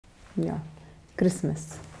Yeah,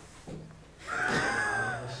 Christmas.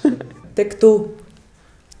 Take two.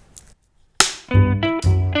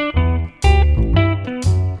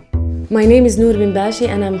 My name is Noor bin Bashi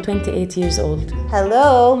and I'm 28 years old.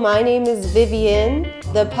 Hello, my name is Vivian,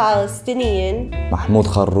 the Palestinian. Mahmoud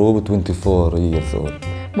Kharroub, 24 years old.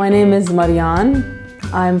 My name is Marianne.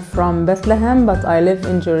 I'm from Bethlehem, but I live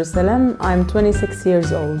in Jerusalem. I'm 26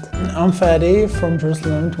 years old. I'm Fadi from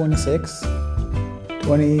Jerusalem,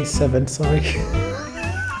 27, sorry.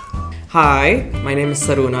 Hi, my name is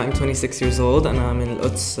Saruna. I'm 26 years old and I'm in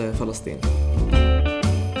Al-Quds, Palestine.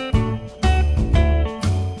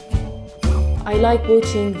 I like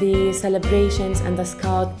watching the celebrations and the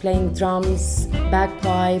scout playing drums,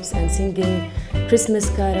 bagpipes and singing Christmas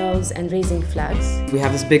carols and raising flags. We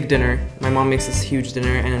have this big dinner. My mom makes this huge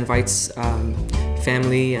dinner and invites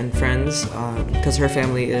family and friends because her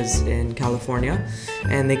family is in California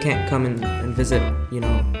and they can't come and visit, you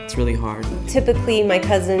know, it's really hard. Typically, my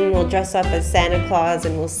cousin will dress up as Santa Claus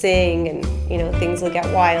and will sing and, you know, things will get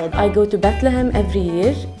wild. I go to Bethlehem every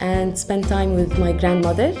year and spend time with my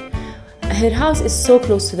grandmother. Her house is so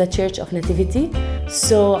close to the Church of Nativity,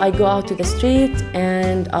 so I go out to the street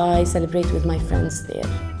and I celebrate with my friends there.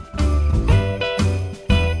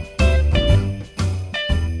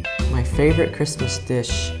 My favorite Christmas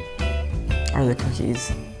dish are the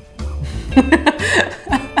cookies.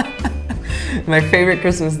 My favorite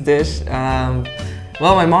Christmas dish,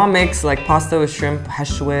 well, my mom makes like pasta with shrimp,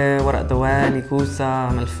 حشوة, ورق دوالي, كوسة,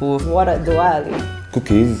 ملفوف. ورق دوالي.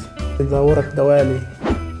 Cookies. إذا ورق دوالي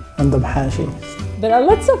عندهم حاشي. There are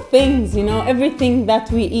lots of things, you know, everything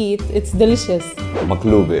that we eat, it's delicious.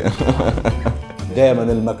 مقلوبة. دائما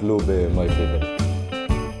المقلوبة my favorite.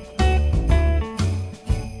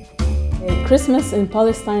 Christmas in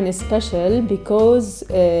Palestine is special because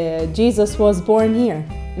Jesus was born here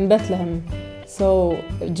in Bethlehem. So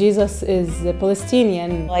Jesus is a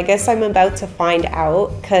Palestinian. Well, I guess I'm about to find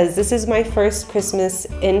out because this is my first Christmas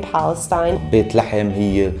in Palestine. بيت لحم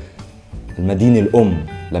هي المدينة الأم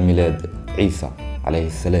لميلاد عيسى عليه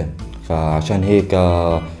السلام، فعشان هيك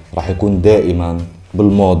راح يكون دائما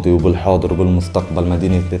بالماضي وبالحاضر وبالمستقبل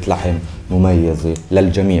مدينة بيت لحم مميزة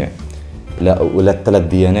للجميع وللثلاث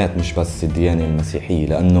ديانات مش بس الديانة المسيحية،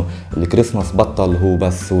 لأنه الكريسماس بطل هو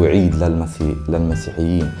بس هو عيد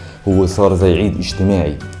للمسيحيين، هو صار زي عيد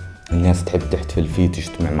اجتماعي الناس تحب تحتفل فيه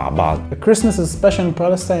تجتمع مع بعض. Christmas is special in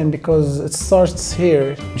Palestine because it starts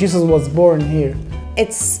here. Jesus was born here.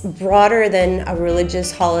 It's broader than a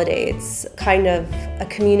religious holiday. It's kind of a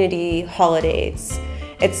community holiday.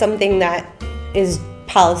 It's something that is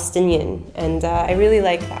Palestinian, and I really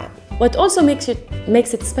like that. What also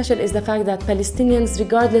makes it special is the fact that Palestinians,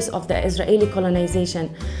 regardless of the Israeli colonization,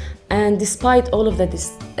 and despite all of the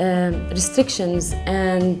restrictions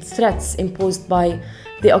and threats imposed by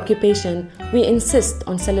the occupation, we insist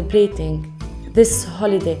on celebrating this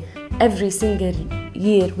holiday every single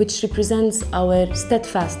year, which represents our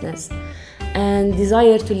steadfastness and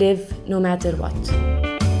desire to live no matter what.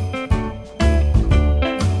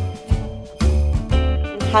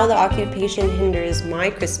 How the occupation hinders my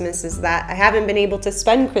Christmas is that I haven't been able to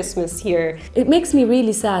spend Christmas here. It makes me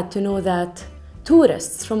really sad to know that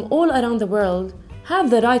tourists from all around the world have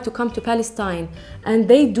the right to come to Palestine, and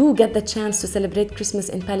they do get the chance to celebrate Christmas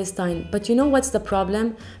in Palestine. But you know what's the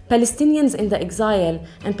problem? Palestinians in the exile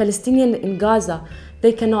and Palestinians in Gaza,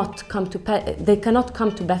 they cannot come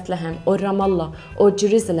to Bethlehem or Ramallah or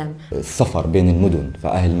Jerusalem. السفر بين المدن،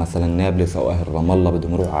 فأهل مثلا نابلس أو أهل رام الله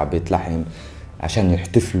بدهم يروحوا على بيت لحم عشان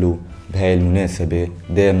يحتفلوا بهاي المناسبة،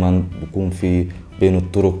 دائما بكون في بين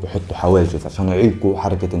الطرق بحطوا حواجز عشان يعيقوا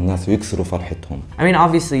حركة الناس ويكسروا فرحتهم. I mean,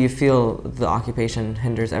 obviously you feel the occupation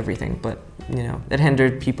hinders everything, but you know, it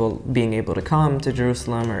hindered people being able to come to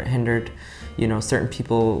Jerusalem, or it hindered, you know, certain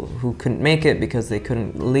people who couldn't make it because they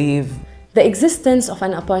couldn't leave. The existence of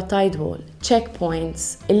an apartheid wall,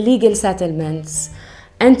 checkpoints, illegal settlements,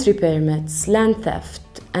 entry permits, land theft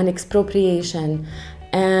and expropriation,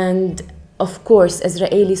 and of course,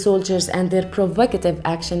 Israeli soldiers and their provocative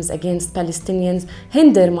actions against Palestinians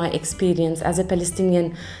hinder my experience as a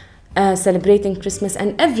Palestinian celebrating Christmas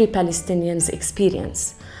and every Palestinian's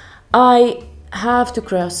experience. I have to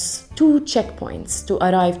cross 2 checkpoints to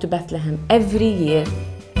arrive to Bethlehem every year.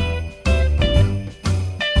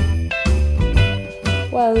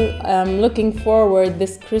 Well, I'm looking forward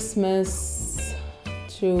this Christmas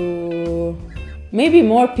to maybe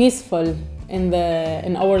more peaceful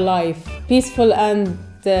in our life. Peaceful and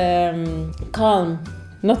calm,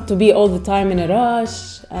 not to be all the time in a rush,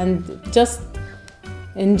 and just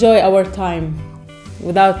enjoy our time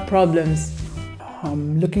without problems.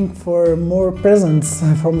 I'm looking for more presents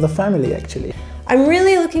from the family actually. I'm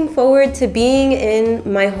really looking forward to being in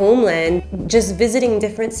my homeland, just visiting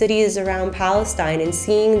different cities around Palestine and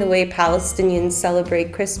seeing the way Palestinians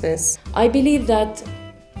celebrate Christmas. I believe that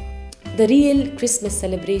the real Christmas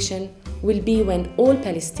celebration will be when all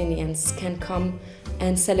Palestinians can come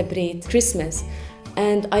and celebrate Christmas.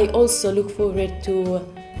 And I also look forward to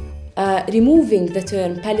removing the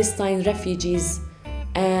term Palestine refugees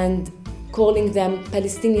and calling them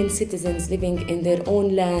Palestinian citizens living in their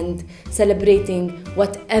own land, celebrating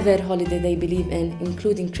whatever holiday they believe in,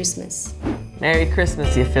 including Christmas. Merry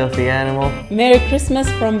Christmas, you filthy animal. Merry Christmas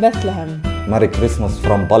from Bethlehem. Merry Christmas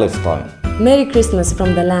from Palestine. Merry Christmas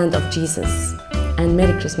from the land of Jesus. And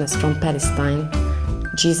Merry Christmas from Palestine.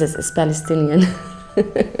 Jesus is Palestinian.